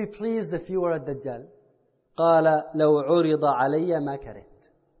 would you be pleased if you were Ad-Dajjal? قَالَ لَوْ عُرِضَ عَلَيَّ مَا كَرِهْتُ.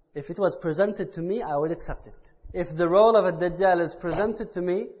 If it was presented to me, I would accept it. If the role of Ad-Dajjal is presented to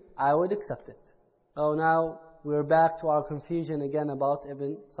me, I would accept it. Oh, now we're back to our confusion again about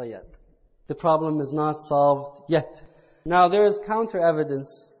Ibn Sayyad. The problem is not solved yet. Now there is counter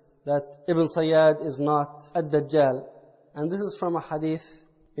evidence that Ibn Sayyad is not Ad-Dajjal. And this is from a hadith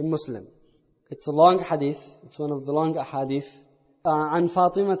in Muslim. It's a long hadith. It's one of the long hadith. عن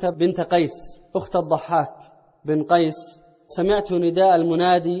فاطمة بنت قيس أخت الضحاك بن قيس سمعت نداء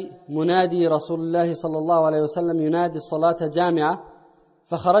المنادي منادي رسول الله صلى الله عليه وسلم ينادي الصلاة جامعة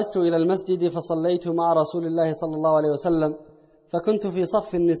فخرجت إلى المسجد فصليت مع رسول الله صلى الله عليه وسلم فكنت في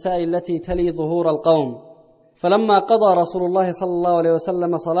صف النساء التي تلي ظهور القوم فلما قضى رسول الله صلى الله عليه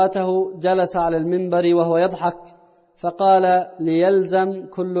وسلم صلاته جلس على المنبر وهو يضحك فقال ليلزم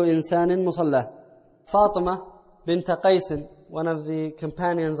كل إنسان مصلاه. Fatima bint Qais, one of the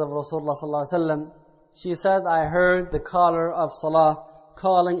companions of Rasulullah صلى الله عليه وسلم, she said, I heard the caller of Salah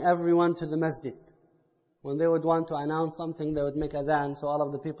calling everyone to the masjid. When they would want to announce something, they would make adhan, so all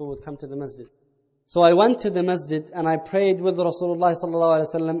of the people would come to the masjid. So I went to the masjid and I prayed with Rasulullah sallallahu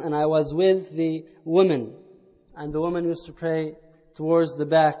alaihi wasallam, and I was with the women. And the woman used to pray towards the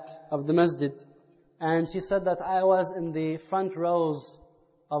back of the masjid. And she said that I was in the front rows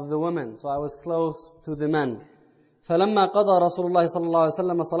of the women, so I was close to the men. فَلَمَّا قَضَى رَسُولُ اللَّهِ صَلَّى اللَّهُ عَلَيْهِ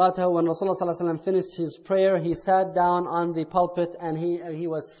وَسَلَّمَ صَلَاتَهُ, when Rasulullah sallallahu alaihi wasallam finished his prayer, he sat down on the pulpit and he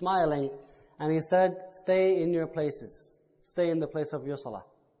was smiling. And he said, stay in your places. Stay in the place of your salah.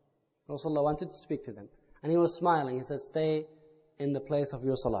 Rasulullah wanted to speak to them. And he was smiling. He said, stay in the place of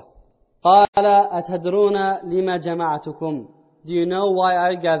your salah. قَالَ أَتَدْرُونَ لِمَا جَمَعْتُكُمْ. Do you know why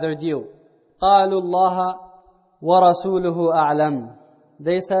I gathered you? قَالُوا اللَّهَ وَرَسُولُهُ أَعْلَمُ.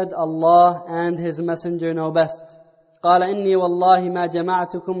 They said, Allah and His Messenger know best. قال إني والله ما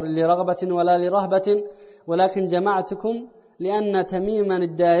جمعتكم لرغبة ولا لرهبة ولكن جمعتكم لأن تميما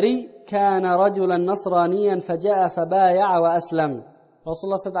الداري كان رجلا نصرانيا فجاء فبايع وأسلم.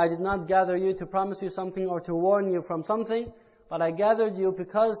 Rasulullah said, I did not gather you to promise you something or to warn you from something, but I gathered you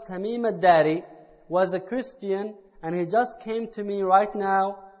because Tamim ad-Dari was a Christian and he just came to me right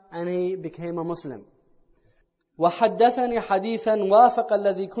now and he became a Muslim. وحدثني حديثا وافق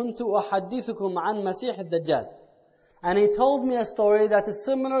الذي كنت أحدثكم عن مسيح الدجال. And he told me a story that is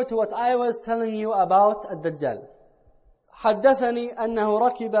similar to what I was telling you about Ad-Dajjal. حدثني أنه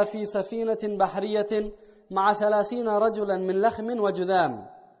ركب في سفينة بحرية مع 30 رجلا من لخم وجذام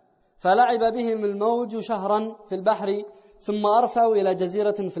فلعب بهم الموج شهرا في البحر ثم أرفعوا إلى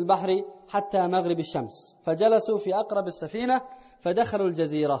جزيرة في البحر حتى مغرب الشمس فجلسوا في أقرب السفينة فدخلوا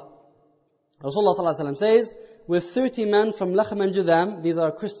الجزيرة. Rasulullah ﷺ says, with 30 men from Lakhm and Judham, these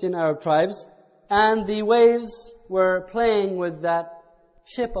are Christian Arab tribes, and the waves were playing with that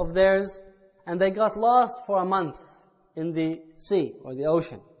ship of theirs, and they got lost for a month in the sea or the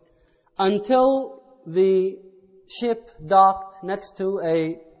ocean, until the ship docked next to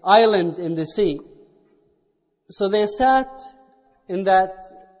an island in the sea. So they sat in that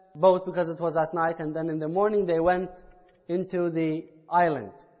boat because it was at night, and then in the morning they went into the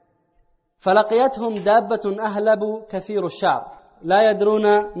island. فلقيتهم دابة أهلب كثير الشعر لا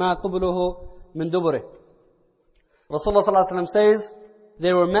يدرون ما قبله من دبره. Rasulullah ﷺ says,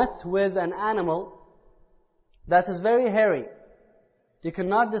 they were met with an animal that is very hairy. You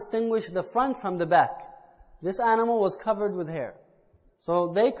cannot distinguish the front from the back. This animal was covered with hair.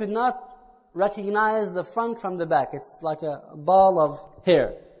 So they could not recognize the front from the back. It's like a ball of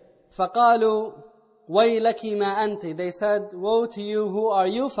hair. فقالوا وَيْلَكِ مَا أَنْتِ. They said, woe to you, who are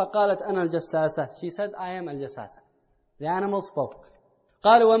you? فَقَالَتْ أَنَا الْجَسَّاسَةِ. She said, I am al-Jassasa. The animal spoke.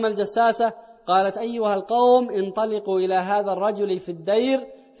 قالوا وَمَا الْجَسَّاسَةِ. قالت أيها القوم انطلقوا إلى هذا الرجل في الدير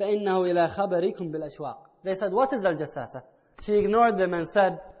فإنه إلى خبركم بالأشواق. They said, what is al-Jassasa? She ignored them and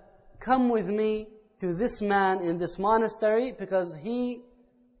said, come with me to this man in this monastery because he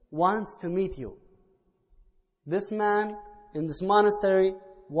wants to meet you. This man in this monastery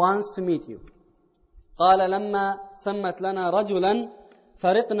wants to meet you. قال لما سمت لنا رجلا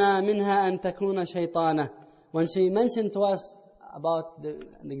فرقنا منها أن تكون شيطانة. When she mentioned to us about the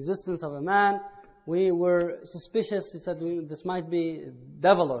existence of a man, we were suspicious. She said, this might be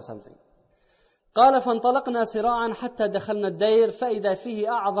devil or something. قال فانطلقنا سراعا حتى دخلنا الدير فإذا فيه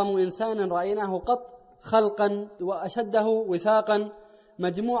أعظم إنسان رأيناه قط خلقا وأشده وثاقا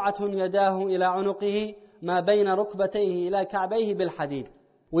مجموعة يداه إلى عنقه ما بين ركبتيه إلى كعبيه بالحديد.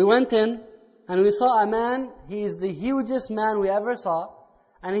 We went in and we saw a man. He is the hugest man we ever saw,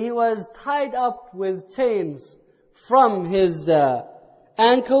 and he was tied up with chains from his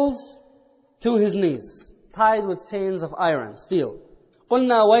ankles to his knees, tied with chains of iron, steel.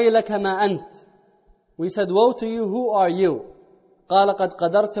 قلنا ويلك ما أنت. We said, woe to you, who are you? قال قد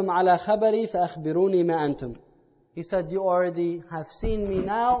قدرتم على خبري فأخبروني ما أنتم. He said, you already have seen me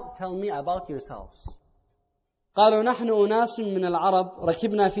now, tell me about yourselves. قالوا نحن أناس من العرب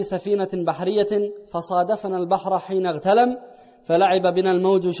ركبنا في سفينة بحرية فصادفنا البحر حين اغتلم فلعب بنا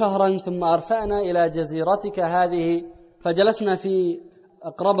الموج شهرا ثم أرفأنا إلى جزيرتك هذه فجلسنا في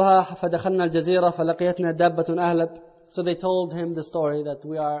أقربها فدخلنا الجزيرة فلقيتنا دابة أهلب. So they told him the story that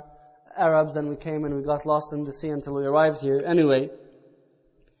we are Arabs and we came and we got lost in the sea until we arrived here. Anyway,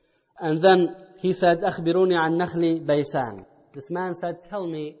 and then he said, أخبروني عن نخل بيسان. This man said, tell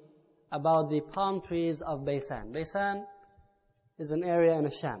me about the palm trees of Baysan. Baysan is an area in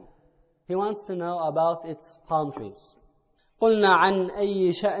Sham. He wants to know about its palm trees. قلنا عن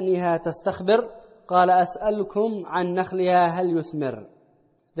أي شأنها تستخبر قال أسألكم عن نخلها هل يثمر.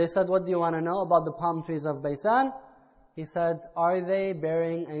 They said, what do you want to know about the palm trees of Baysan? He said, are they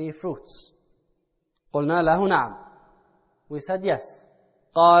bearing any fruits? قلنا له نعم. We said yes.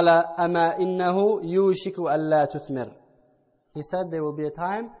 قال أما إنه يوشك ألا تثمر. He said, there will be a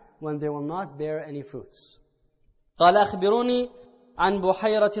time when they will not bear any fruits. قال أخبروني عن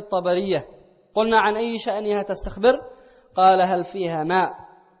بحيرة الطبرية. قلنا عن أي شأنها تستخبر قال هل فيها ماء.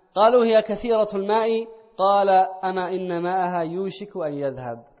 قالوا هي كثيرة الماء. قال أما إن ماءها يوشك أن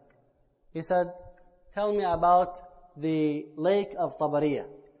يذهب. He said, tell me about the lake of Tabariya.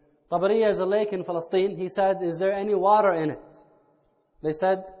 Tabariya is a lake in Palestine. He said, is there any water in it? They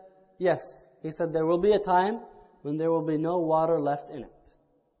said, yes, He said, there will be a time when there will be no water left in it.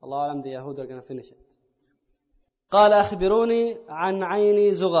 Allah Alam, the Yahud are going to finish it. قال أخبروني عن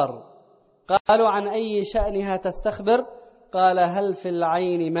عين زغر قالوا عن أي شأنها تستخبر قال هل في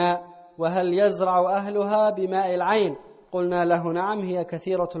العين ماء وهل يزرع أهلها بماء العين قلنا له نعم هي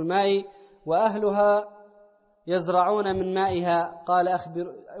كثيرة الماء وأهلها يزرعون من مائها قال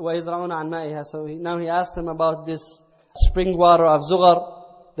أخبر ويزرعون عن مائها. So now he asked them about this spring water of Zughar.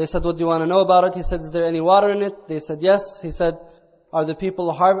 They said, what do you want to know about it? He said, is there any water in it? They said, yes. He said, are the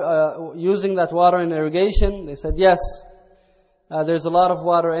people using that water in irrigation? They said, yes. There's a lot of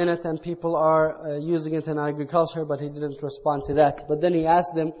water in it and people are using it in agriculture, but he didn't respond to that. But then he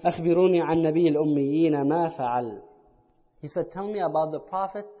asked them, أخبروني عن نبي الأميين ما فعل. He said, tell me about the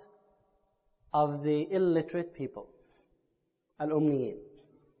prophet of the illiterate people. Al-Ummiyin.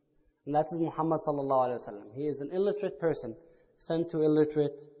 And that is Muhammad sallallahu alayhi wa sallam. He is an illiterate person sent to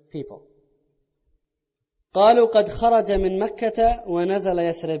illiterate people. قالوا قد خرج من مكة ونزل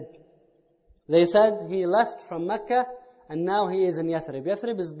يثرب. They said he left from Mecca and now he is in Yathrib.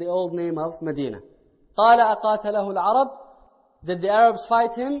 Yathrib is the old name of Medina. قال أقاتله العرب. Did the Arabs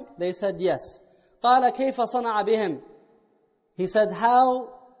fight him? They said yes. قال كيف صنع بهم. He said, how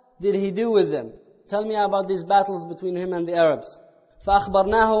did he do with them? Tell me about these battles between him and the Arabs.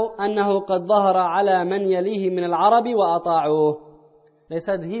 فأخبرناه أنه قد ظهر على من يليه من العرب وأطاعوه. They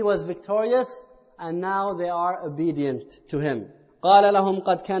said he was victorious and now they are obedient to him. قال لهم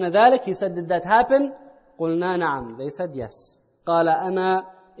قد كان ذلك. He said, did that happen? قلنا نعم. They said yes. قال أما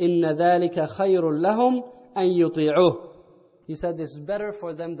إن ذلك خير لهم أن يطيعوه. He said this is better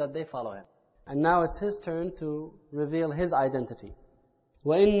for them that they follow him. And now it's his turn to reveal his identity.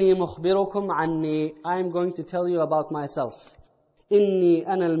 وإني مخبركم عني. I am going to tell you about myself. إني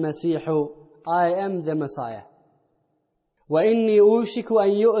أنا المسيح. I am the Messiah. وإني أوشك أن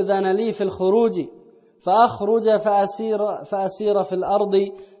يؤذن لي في الخروج فأخرج فأسير في الأرض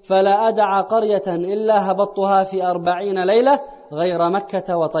فلا أدع قرية إلا هبطتها في 40 ليلة غير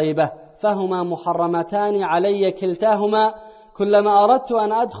مكة وطيبة فهما محرمتان علي كلتاهما كلما أردت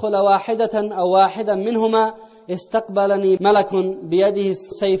أن أدخل واحدة أو واحدا منهما استقبلني ملك بيده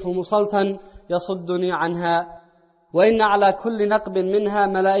السيف مسلطا يصدني عنها وإن على كل نقب منها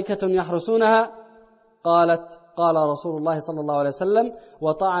ملائكة يحرسونها. قال رسول الله صلى الله عليه وسلم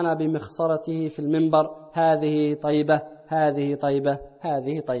وطعن بمخصرته في المنبر هذه طيبة هذه طيبة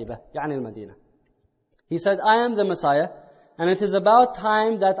هذه طيبة يعني المدينة. He said, I am the Messiah and it is about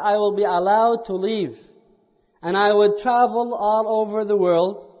time that I will be allowed to leave and I would travel all over the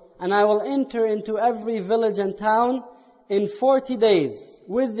world and I will enter into every village and town in 40 days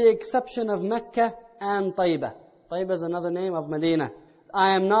with the exception of Mecca and Taibah. Taibah is another name of Medina.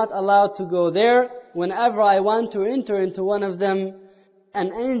 I am not allowed to go there. Whenever I want to enter into one of them,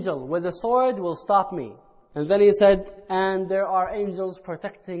 an angel with a sword will stop me. And then he said, and there are angels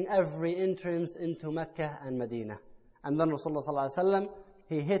protecting every entrance into Mecca and Medina. And then Rasulullah sallallahu alaihi wasallam,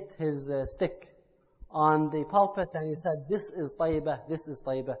 he hit his stick on the pulpit and he said, this is Taibah, this is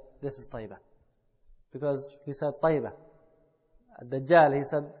Taibah, this is Taibah. Because he said Taibah. Ad-Dajjal, he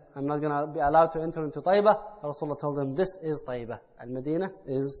said, I'm not going to be allowed to enter into Taibah. Rasulullah told him, this is Taibah. Al-Medina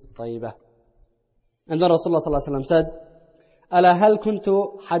is Taibah. And then Rasulullah sallallahu alaihi wasallam said, أَلَا هَلْ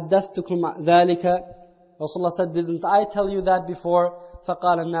كُنْتُ حَدَّثْتُكُمْ ذَلِكَ. Rasulullah said, didn't I tell you that before?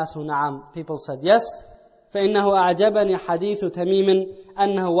 فَقَالَ النَّاسُ نَعَمْ. People said, yes. فَإِنَّهُ أَعْجَبَنِي حَدِيثُ تَمِيمٍ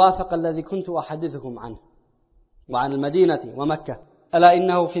أَنَّهُ وَافَقَ الَّذِي كُنْتُ أَحَدِّثُكُمْ عَنْهُ وعن المدينة ومكة ألا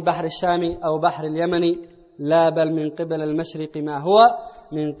إنه في بحر الشام أو بحر اليمن لا بل من قبل المشرق ما هو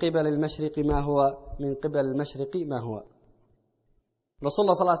من قبل المشرق ما هو من قبل المشرق ما هو.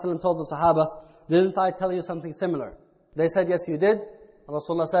 Rasulullah sallallahu alaihi wasallam told the Sahaba, didn't I tell you something similar? They said, yes, you did.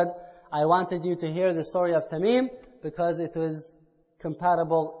 Rasulullah said, I wanted you to hear the story of Tamim because it was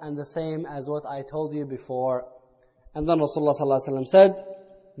compatible and the same as what I told you before. And then Rasulullah sallallahu alaihi wasallam said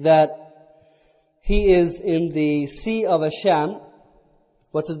that he is in the Sea of Asham.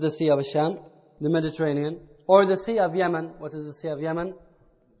 What is the Sea of Asham? The Mediterranean. Or the Sea of Yemen. What is the Sea of Yemen?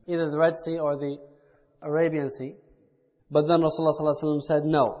 Either the Red Sea or the Arabian Sea. But then Rasulullah sallallahu alaihi wasallam said,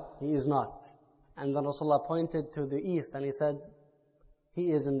 no, he is not. And then Rasulullah pointed to the east and he said,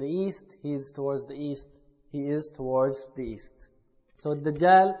 he is in the east, he is towards the east, he is towards the east. So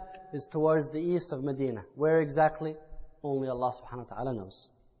Dajjal is towards the east of Medina. Where exactly? Only Allah subhanahu wa ta'ala knows.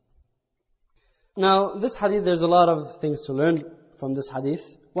 Now, this hadith, there's a lot of things to learn from this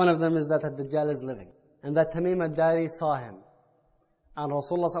hadith. One of them is that Ad-Dajjal is living. And that Tamim ad-Dari saw him. And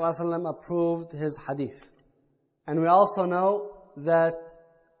Rasulullah sallallahu alaihi wasallam approved his hadith. And we also know that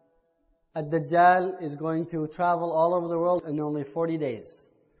Ad-Dajjal is going to travel all over the world in only 40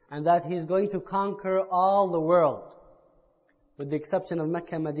 days. and that he's going to conquer all the world, with the exception of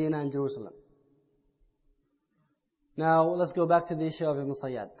Mecca, Medina, and Jerusalem. Now, let's go back to the issue of Ibn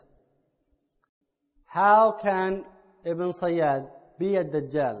Sayyad. How can Ibn Sayyad be a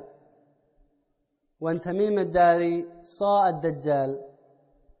Dajjal when Tamim al-Dari saw a Dajjal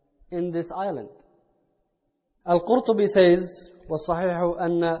in this island? Al-Qurtubi says, وَالصَّحِيحُ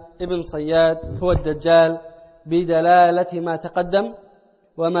أَنَّ Ibn Sayyad هو الدجال بدلالة ما تقدم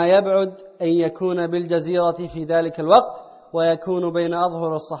وما يبعد أن يكون بالجزيرة في ذلك الوقت ويكون بين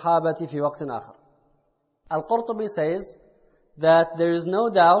أظهر الصحابة في وقت آخر. Al-Qurtubi says that there is no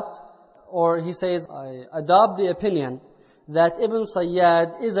doubt, or he says, I adopt the opinion that Ibn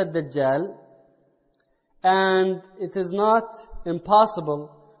Sayyad is a Dajjal, and it is not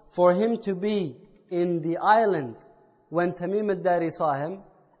impossible for him to be in the island when Tamim al-Dari saw him,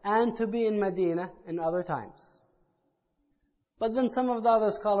 and to be in Medina in other times. But then some of the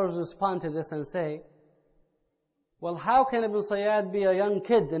other scholars respond to this and say, well, how can Ibn Sayyad be a young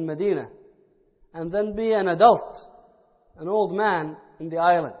kid in Medina and then be an adult, an old man in the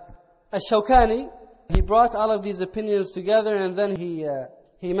island? Ash-Shawkani, he brought all of these opinions together, and then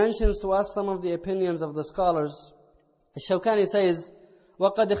he mentions to us some of the opinions of the scholars. Ash-Shawkani says,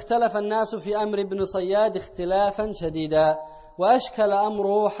 وَقَدْ اخْتَلَفَ النَّاسُ فِي أَمْرِ ابْنِ صَيَّادِ اخْتِلَافًا شَدِيدًا وَأَشْكَلَ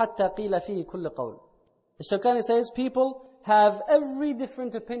أَمْرُهُ حَتَّى قِيلَ فِيهِ كُلُّ قَوْلٍ. Ash-Shawkani says, people have every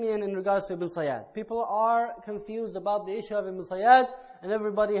different opinion in regards to Ibn Sayyad. People are confused about the issue of Ibn Sayyad, and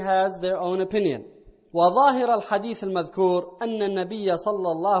everybody has their own opinion. وظاهر الحديث المذكور أن النبي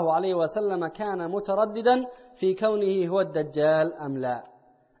صلى الله عليه وسلم كان مترددا في كونه هو الدجال أم لا.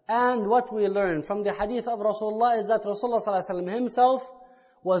 And what we learn from the hadith of Rasulullah is that Rasulullah صلى الله عليه وسلم himself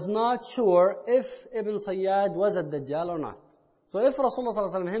was not sure if Ibn Sayyad was a Dajjal or not. So if Rasulullah صلى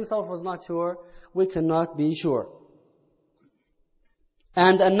الله عليه وسلم himself was not sure, we cannot be sure.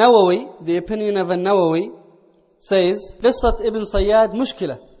 And An-Nawawi, the opinion of An-Nawawi, says, قصة Ibn Sayyad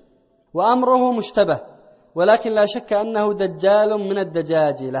مشكلة وأمره مشتبه ولكن لا شك أنه دجال من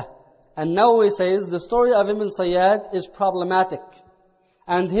الدجاجلة. An-Nawawi says, the story of Ibn Sayyad is problematic,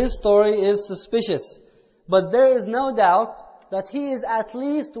 and his story is suspicious. But there is no doubt that he is at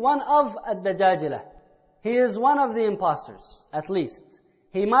least one of Ad-Dajjal. He is one of the impostors, at least.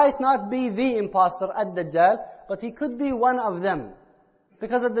 He might not be the impostor, Ad-Dajjal, but he could be one of them.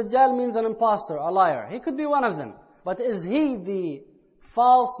 Because Ad-Dajjal means an impostor, a liar. He could be one of them. But is he the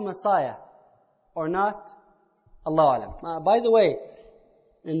false Messiah or not? Allahu Alam. By the way,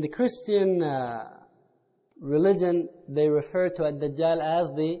 in the Christian religion, they refer to Ad-Dajjal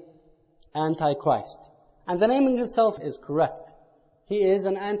as the Antichrist. And the naming itself is correct. He is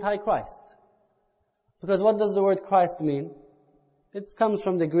an Antichrist. Because what does the word Christ mean? It comes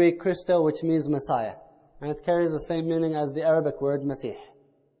from the Greek Christo, which means Messiah. And it carries the same meaning as the Arabic word Masih.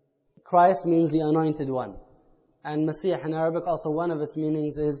 Christ means the anointed one. And Masih in Arabic, also one of its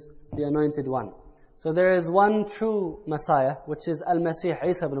meanings is the anointed one. So there is one true Messiah, which is Al-Masih,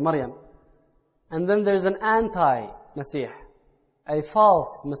 Isa ibn Maryam. And then there's an anti-Masih, a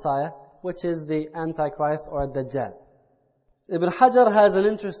false Messiah, which is the Antichrist or Ad-Dajjal. Ibn Hajar has an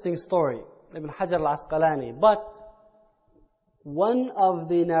interesting story, Ibn Hajar al-Asqalani, but one of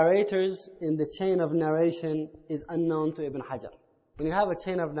the narrators in the chain of narration is unknown to Ibn Hajar. When you have a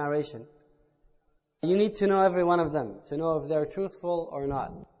chain of narration, you need to know every one of them to know if they're truthful or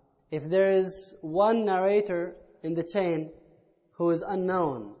not. If there is one narrator in the chain who is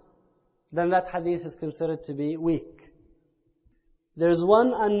unknown, then that hadith is considered to be weak. There's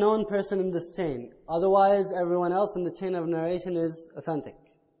one unknown person in this chain. Otherwise, everyone else in the chain of narration is authentic,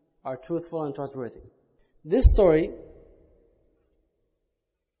 are truthful and trustworthy. This story,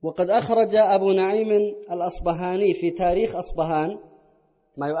 وقد أخرج أبو نعيم الأصبهاني في تاريخ أصبهان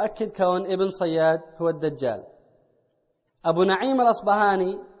ما يؤكد كون ابن صياد هو الدجال. Abu Na'im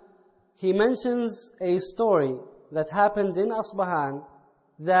al-Asbahani, he mentions a story that happened in Asbahan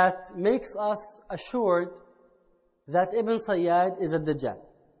that makes us assured that Ibn Sayyad is a Dajjal.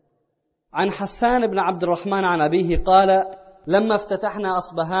 عن حسان بن عبد الرحمن عن أبيه قال لما افتتحنا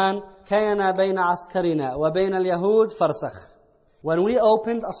أصبهان كان بين عسكرنا وبين اليهود فرسخ. When we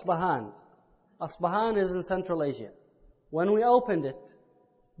opened Asbahan, Asbahan is in Central Asia. When we opened it,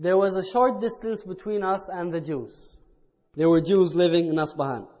 there was a short distance between us and the Jews. There were Jews living in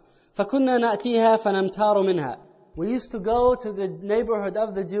Asbahan. فكنا نأتيها فنمتار منها. We used to go to the neighborhood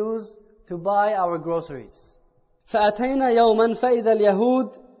of the Jews to buy our groceries. فأتينا يوما فإذا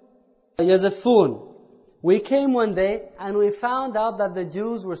اليهود يزفون. We came one day and we found out that the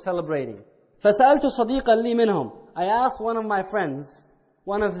Jews were celebrating. فسألت صديقا لي منهم. I asked one of my friends,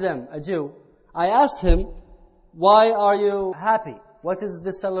 one of them, a Jew, I asked him, why are you happy? What is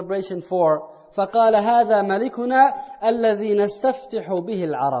this celebration for? فَقَالَ هَذَا مَلِكُنَا الَّذِي نَسْتَفْتِحُ بِهِ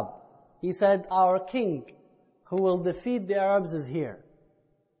الْعَرَبِ. He said, our king who will defeat the Arabs is here.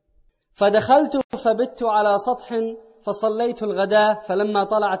 فَدَخَلْتُ فَبِتُّ عَلَى سَطْحٍ فَصَلَّيْتُ الْغَدَاءَ فَلَمَّا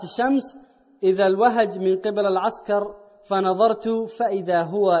طَلَعَتِ الشَّمْسِ إِذَا الْوَهَجْ مِنْ قِبَلِ الْعَسْكَرِ فَنَظَرْتُ فَإِذَا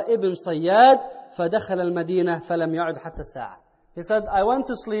هُوَ ابن صياد فَدَخَلَ الْمَدِينَةِ فَلَمْ يَعُدْ حَتَّى السَّاعَةِ. He said, I went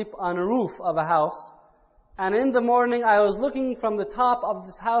to sleep on a roof of a house, and in the morning I was looking from the top of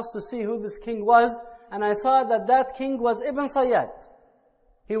this house to see who this king was, and I saw that that king was Ibn Sayyad.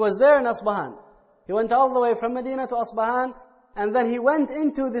 He was there in Asbahan. He went all the way from Medina to Asbahan, and then he went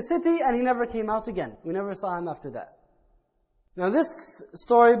into the city and he never came out again. We never saw him after that. Now this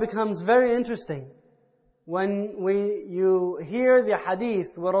story becomes very interesting when you hear the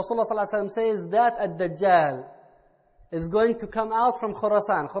hadith where Rasulullah ﷺ says that Ad-Dajjal is going to come out from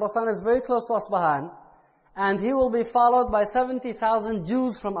Khurasan. Khurasan is very close to Asbahan, and he will be followed by 70,000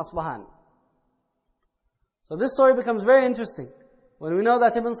 Jews from Asbahan. So this story becomes very interesting. When we know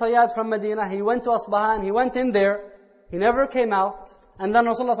that Ibn Sayyad from Medina, he went to Asbahan, he went in there, he never came out, and then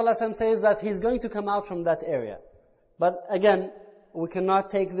Rasulullah ﷺ says that he's going to come out from that area. But again, we cannot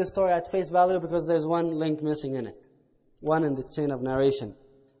take this story at face value because there's one link missing in it. One in the chain of narration.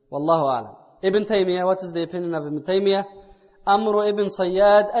 Wallahu a'lam. Ibn Taymiyyah, what is the opinion of Ibn Taymiyyah? أمر ابن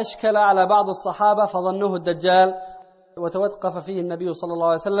صياد أشكل على بعض الصحابة فظنوه الدجال وتوقف فيه النبي صلى الله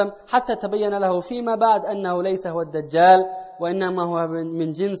عليه وسلم حتى تبين له فيما بعد أنه ليس هو الدجال وإنما هو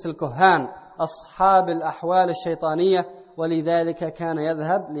من جنس الكهان أصحاب الأحوال الشيطانية ولذلك كان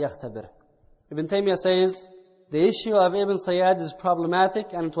يذهب ليختبره. Ibn Taymiyyah says the issue of Ibn Sayyad is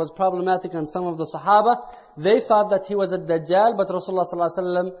problematic, and it was problematic on some of the Sahaba. They thought that he was a Dajjal, but Rasulullah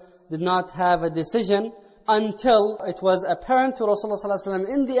ﷺ did not have a decision until it was apparent to Rasulullah ﷺ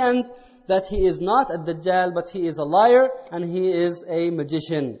in the end that he is not a Dajjal, but he is a liar, and he is a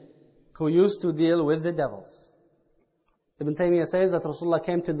magician who used to deal with the devils. Ibn Taymiyyah says that Rasulullah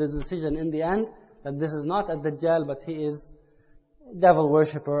came to the decision in the end that this is not a Dajjal, but he is a devil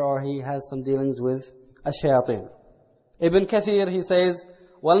worshipper, or he has some dealings with الشياطين. Ibn Kathir, he says,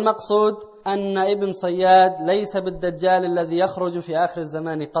 والمقصود أن ابن صياد ليس بالدجال الذي يخرج في آخر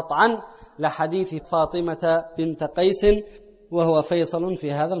الزمان قطعا لحديث فاطمة بنت قيس وهو فيصل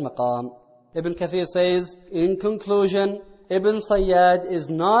في هذا المقام. Ibn Kathir says, in conclusion, Ibn Sayyad is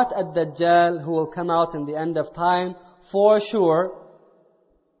not a Dajjal who will come out in the end of time for sure,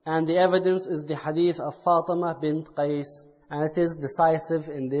 and the evidence is the hadith of Fatima bint Qais, and it is decisive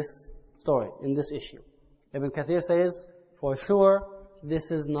in this story, in this issue. Ibn Kathir says, for sure,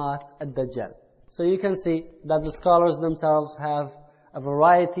 this is not a Dajjal. So you can see that the scholars themselves have a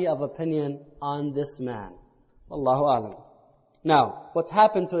variety of opinion on this man. Wallahu a'lam. Now, what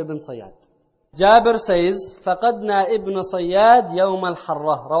happened to Ibn Sayyad? Jabir says, فَقَدْنَا Ibn Sayyad يَوْمَ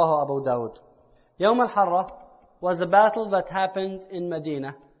الْحَرَّةِ رواه Abu Dawud. Yawm al-Harrah was a battle that happened in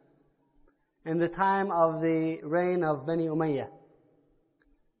Medina in the time of the reign of Bani Umayyah.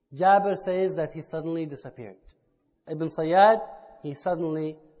 Jabir says that he suddenly disappeared. Ibn Sayyad, he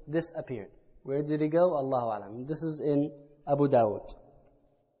suddenly disappeared. Where did he go? Allahu A'lam. This is in Abu Dawud.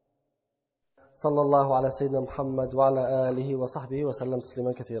 Sallallahu ala Sayyidina Muhammad wa ala alihi wa sahbihi wa sallam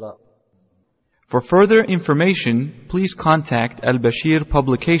tasliman kathira. For further information, please contact Al-Bashir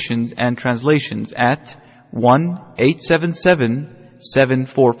Publications and Translations at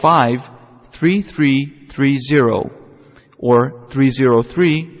 1-877-745-3330 or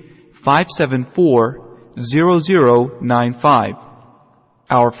 303-574-0095.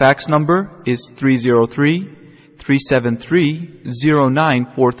 Our fax number is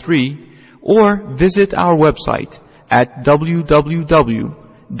 303-373-0943, or visit our website at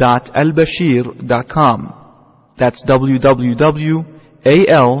www.albashir.com. That's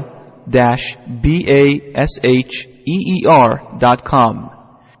www.al-basheer.com.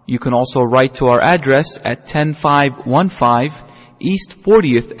 You can also write to our address at 10515 East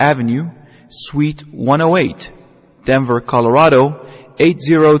 40th Avenue, Suite 108, Denver, Colorado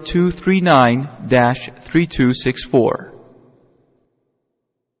 80239-3264.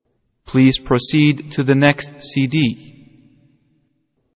 Please proceed to the next CD.